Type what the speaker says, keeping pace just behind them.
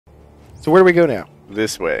So where do we go now?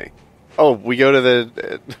 This way. Oh, we go to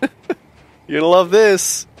the... You're gonna love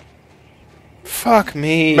this. Fuck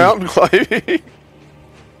me. Mountain climbing.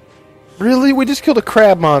 Really? We just killed a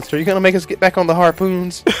crab monster. You gonna make us get back on the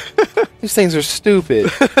harpoons? These things are stupid.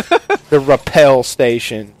 The rappel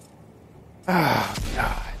station. Oh,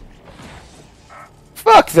 God.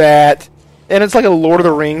 Fuck that. And it's like a Lord of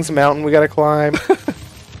the Rings mountain we gotta climb.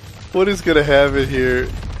 What is gonna happen here?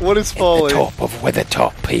 What is falling? At the top of where the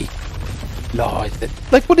top peak lies.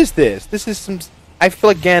 Like, what is this? This is some... I feel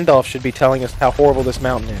like Gandalf should be telling us how horrible this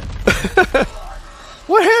mountain is.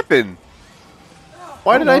 What happened?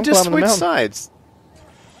 Why did I just climbing the switch mountain. sides?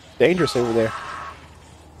 Dangerous over there.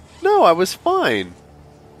 No, I was fine.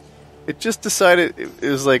 It just decided... It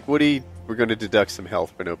was like, Woody, we're going to deduct some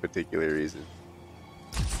health for no particular reason.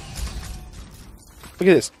 Look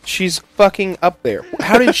at this. She's fucking up there.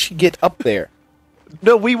 How did she get up there?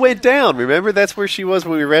 No, we went down. Remember? That's where she was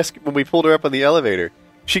when we pulled her up on the elevator.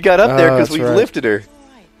 She got up there because we lifted her.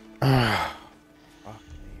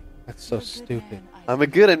 That's so stupid. I'm a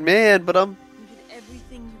good man, but I'm...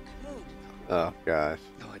 Oh, gosh.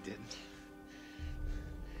 No, I didn't.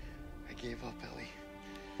 I gave up, Ellie.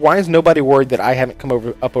 Why is nobody worried that I haven't come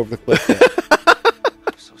up over the cliff yet?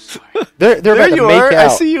 I'm so sorry. They're about to you make are. out. I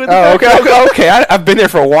see you in the background. Okay. I've been there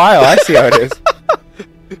for a while. I see how it is.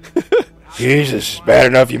 Jesus, it's bad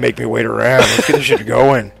enough you make me wait around. Let's get this shit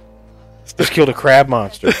going. Just killed a crab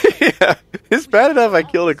monster. Yeah, it's bad enough I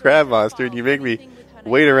killed a crab monster and you make me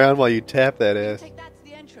wait around while you tap that ass. Take that to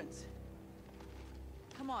the entrance.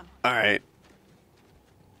 Come on. All right.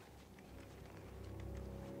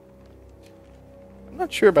 I'm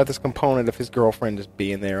not sure about this component of his girlfriend just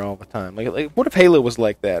being there all the time. Like what if Halo was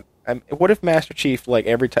like that? What if Master Chief, like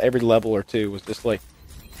every level or two, was just like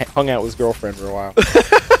hung out with his girlfriend for a while?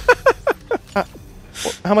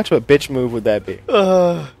 How much of a bitch move would that be?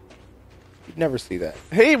 You'd never see that.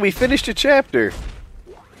 Hey, we finished a chapter.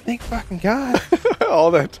 Thank fucking God. All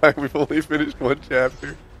that time we've only finished one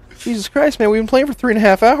chapter. Jesus Christ, man, we've been playing for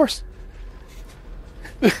 3.5 hours.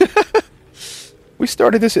 We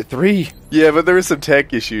started this at 3. Yeah, but there were some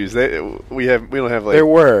tech issues. We don't have like...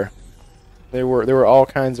 There were all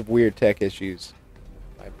kinds of weird tech issues.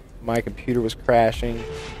 My computer was crashing.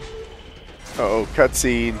 Uh-oh,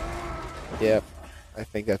 cutscene. Yep. I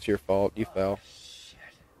think that's your fault. You fell.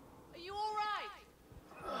 Are you all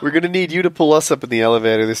right? We're gonna need you to pull us up in the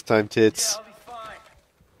elevator this time, Tits. I'll be fine.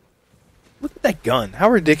 Look at that gun. How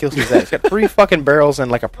ridiculous is that? It's got 3 fucking barrels and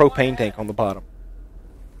like a propane tank on the bottom.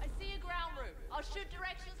 I see a ground route. I'll shoot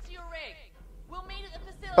directions to your rig. We'll meet at the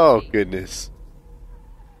facility. Oh, goodness.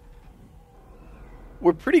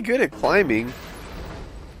 We're pretty good at climbing.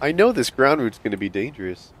 I know this ground route's gonna be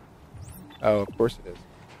dangerous. Oh, of course it is.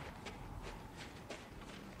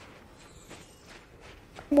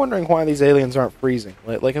 I'm wondering why these aliens aren't freezing.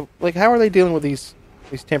 Like how are they dealing with these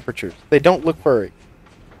temperatures? They don't look furry.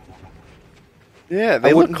 Yeah,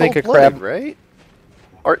 they I look wouldn't think a cold-blooded, crab- right?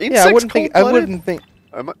 Are insects Yeah, I wouldn't think.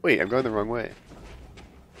 Wait, I'm going the wrong way.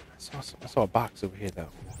 I saw a box over here though.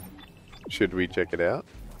 Should we check it out?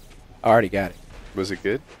 I already got it. Was it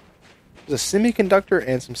good? There's a semiconductor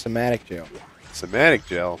and some somatic gel. Somatic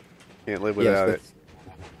gel. Can't live without it. Yes,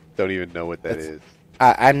 Don't even know what that that's- is.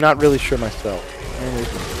 I'm not really sure myself.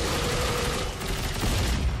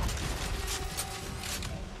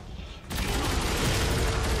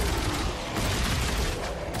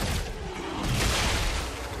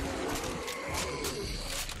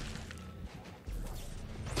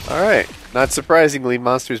 Alright. Not surprisingly,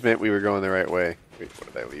 monsters meant we were going the right way. Wait,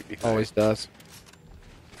 what did I leave behind? Always does.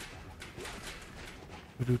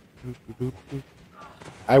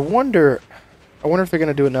 I wonder if they're going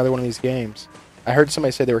to do another one of these games. I heard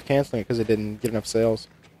somebody say they were canceling it because it didn't get enough sales.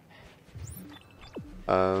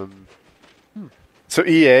 So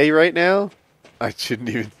EA right now, I shouldn't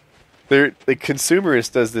even... The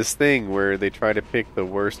Consumerist does this thing where they try to pick the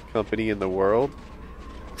worst company in the world.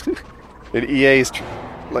 And EA is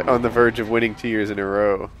on the verge of winning 2 years in a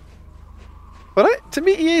row. But to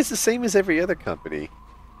me, EA is the same as every other company.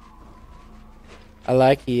 I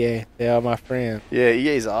like EA. They are my friend. Yeah,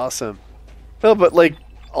 EA is awesome. No, but like,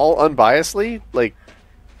 all unbiasedly, like,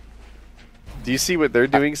 do you see what they're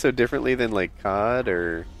doing so differently than like COD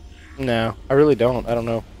or... No, I really don't. I don't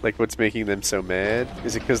know. Like, what's making them so mad?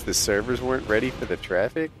 Is it because the servers weren't ready for the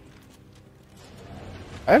traffic?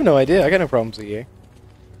 I have no idea. I got no problems with EA.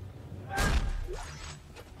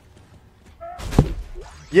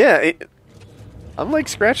 Yeah, I'm like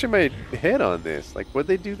scratching my head on this. Like, what'd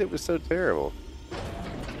they do that was so terrible?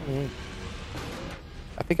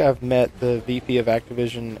 I think I've met the VP of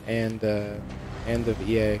Activision and of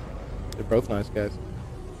EA. They're both nice guys.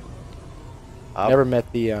 Never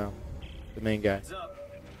met the main guy. What's up?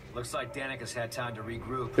 Looks like Danica's had time to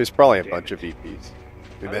regroup. There's probably a bunch of VPs.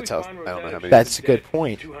 I mean, that's how. I don't know how many. That's a good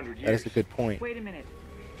point. That is a good point. Wait a minute.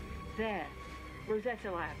 There.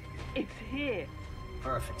 Rosetta Lab. It's here.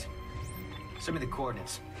 Perfect. Send me the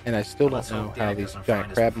coordinates. And I still don't Let's know hope how Danica these doesn't giant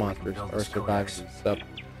find us crab before we can monsters build are this surviving codex. in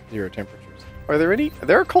sub-zero temperatures. Are there any?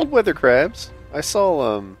 There are cold weather crabs. I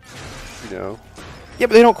saw Yeah, but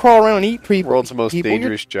they don't crawl around and eat people. World's Most people.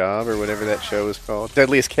 Dangerous Job or whatever that show is called.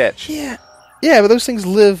 Deadliest Catch. Yeah. Yeah, but those things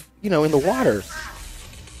live, in the water.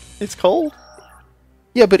 It's cold.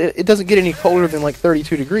 Yeah, but it doesn't get any colder than like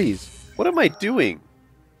 32 degrees. What am I doing?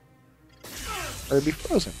 Or it'd be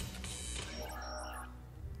frozen.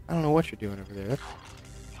 I don't know what you're doing over there.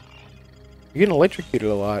 You're getting electrocuted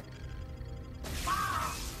a lot.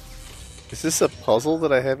 Is this a puzzle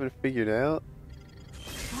that I haven't figured out?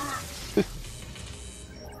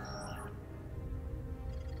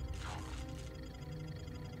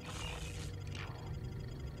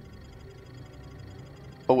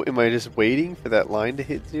 Oh, am I just waiting for that line to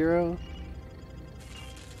hit 0?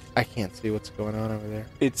 I can't see what's going on over there.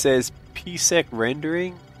 It says PSEC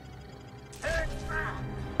rendering.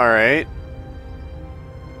 Alright.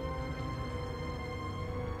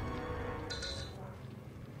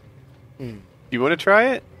 Do you want to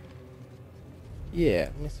try it? Yeah,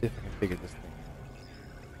 let me see if I can figure this thing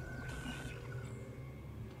out.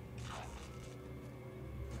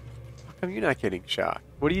 How come you're not getting shocked?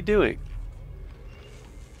 What are you doing?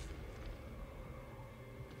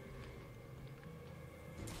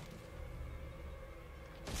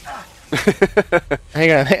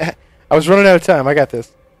 Hang on. I was running out of time. I got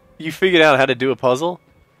this. You figured out how to do a puzzle?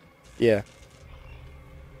 Yeah.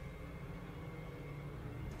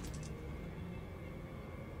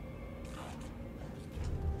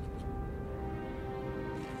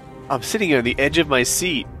 I'm sitting here on the edge of my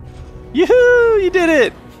seat. Yoo-hoo! You did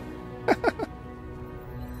it!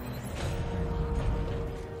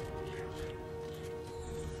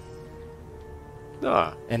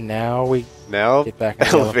 Ah. And now we Now, get back in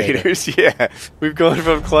the elevators. Yeah, we've gone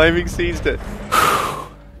from climbing scenes to.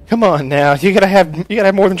 Come on now. You gotta have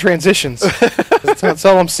more than transitions. that's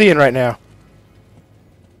all I'm seeing right now.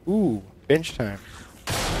 Ooh, bench time.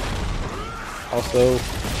 Also,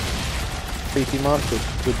 creepy monster.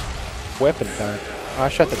 Good weapon time. Oh, I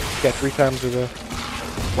shot the guy 3 times with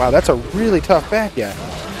a. Wow, that's a really tough bad guy.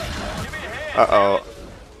 Uh oh.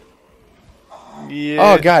 Yeah.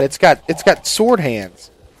 Oh god, it's got sword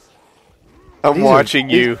hands. I'm these watching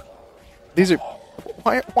are- you. These are.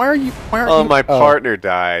 Why are you? Why aren't Oh, you? my partner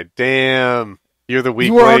died. Damn. You're the weak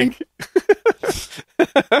You were already- link.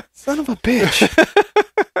 Son of a bitch.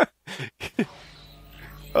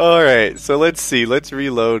 Alright, so let's see. Let's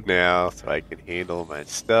reload now so I can handle my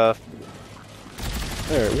stuff.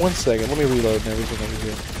 Alright, 1 second. Let me reload and everything over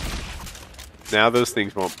here. Now those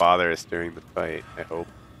things won't bother us during the fight, I hope.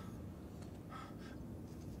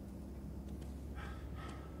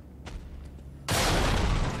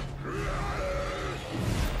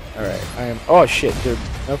 Alright, I am. Oh shit, dude.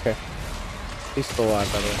 Okay. He's still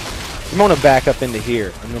alive, by the way. I'm going to back up into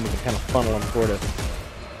here, and then we can kind of funnel him toward us.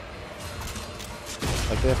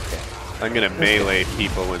 Like this guy. I'm gonna melee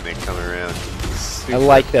people when they come around. I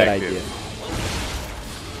like that Effective. idea.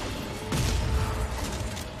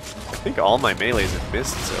 I think all my melees have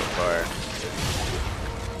missed so far.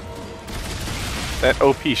 That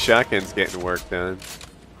OP shotgun's getting work done.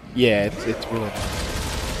 Yeah, it's really nice.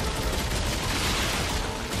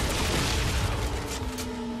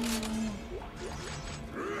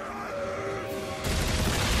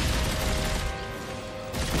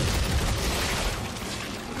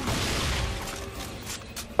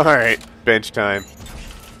 Alright, bench time.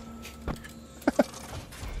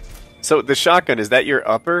 So the shotgun, is that your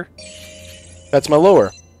upper? That's my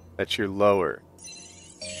lower. That's your lower.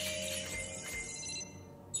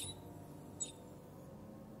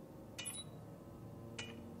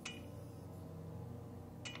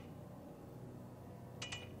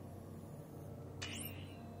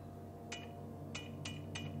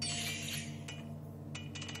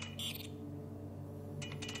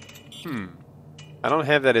 I don't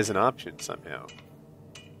have that as an option somehow.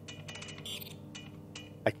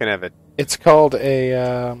 I can have it. It's called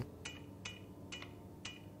a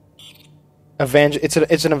it's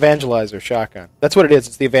an evangelizer shotgun. That's what it is.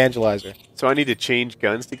 It's the evangelizer. So I need to change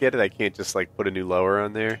guns to get it? I can't just like put a new lower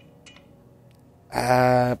on there?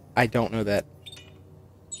 I don't know that.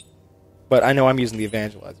 But I know I'm using the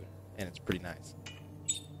evangelizer, and it's pretty nice.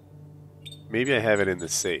 Maybe I have it in the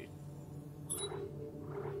safe.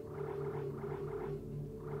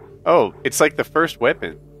 Oh, it's like the first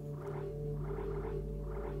weapon.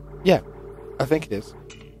 Yeah. I think it is.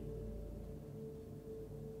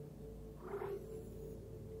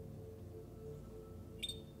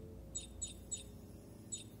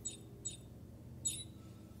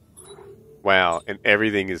 Wow, and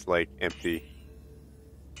everything is like empty.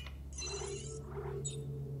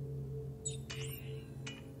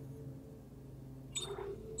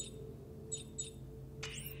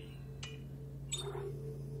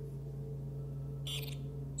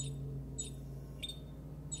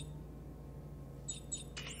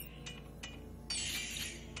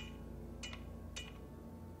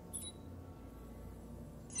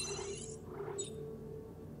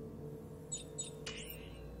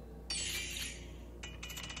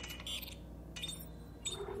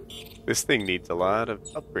 This thing needs a lot of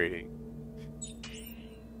upgrading.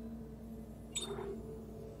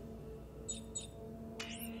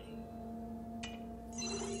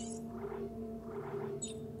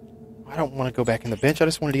 I don't want to go back in the bench. I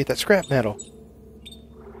just wanted to get that scrap metal.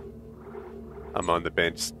 I'm on the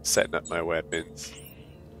bench setting up my weapons.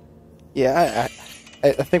 Yeah,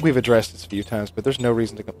 I think we've addressed this a few times, but there's no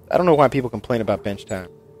reason to. I don't know why people complain about bench time.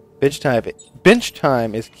 Bench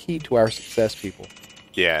time is key to our success, people.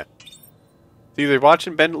 Yeah. It's either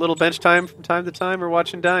watching little bench time from time to time or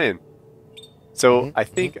watching dying. So I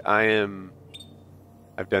think I've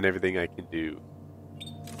done everything I can do.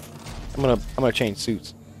 I'm gonna change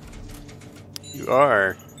suits. You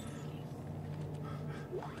are.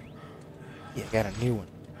 Yeah, I got a new one.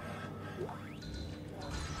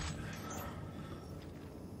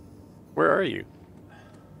 Where are you?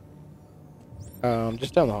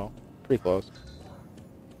 Just down the hall. Pretty close.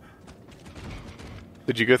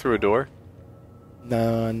 Did you go through a door?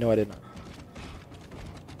 No, I did not.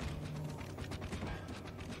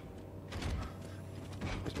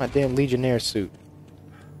 Where's my damn Legionnaire suit?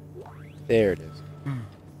 There it is.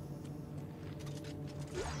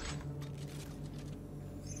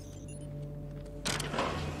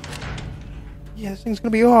 Yeah, this thing's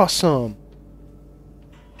gonna be awesome.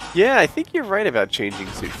 Yeah, I think you're right about changing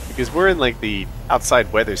suits because we're in like the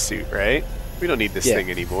outside weather suit, right? We don't need this Yeah.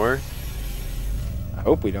 thing anymore. I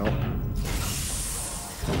hope we don't.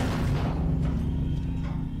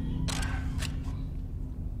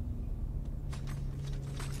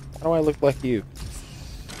 How do I look like you?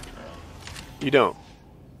 You don't.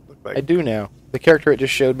 Look like. I do now. The character it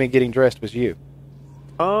just showed me getting dressed was you.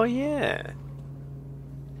 Oh yeah.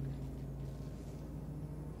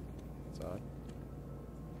 That's odd.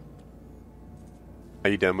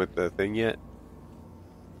 Are you done with the thing yet?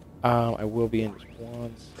 I will be in just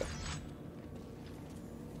one second.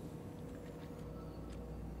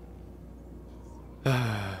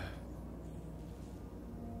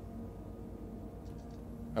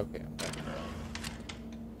 Okay, I'm back.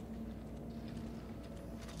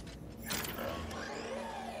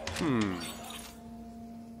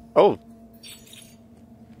 Oh.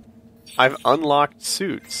 I've unlocked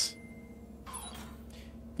suits.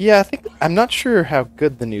 Yeah, I'm not sure how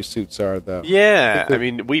good the new suits are though. Yeah, I I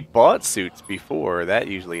mean, we bought suits before. That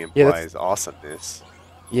usually implies awesomeness.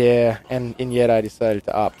 Yeah, and yet I decided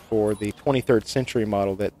to opt for the 23rd century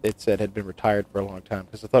model that it said had been retired for a long time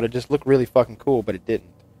because I thought it just looked really fucking cool, but it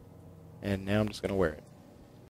didn't. And now I'm just gonna wear it.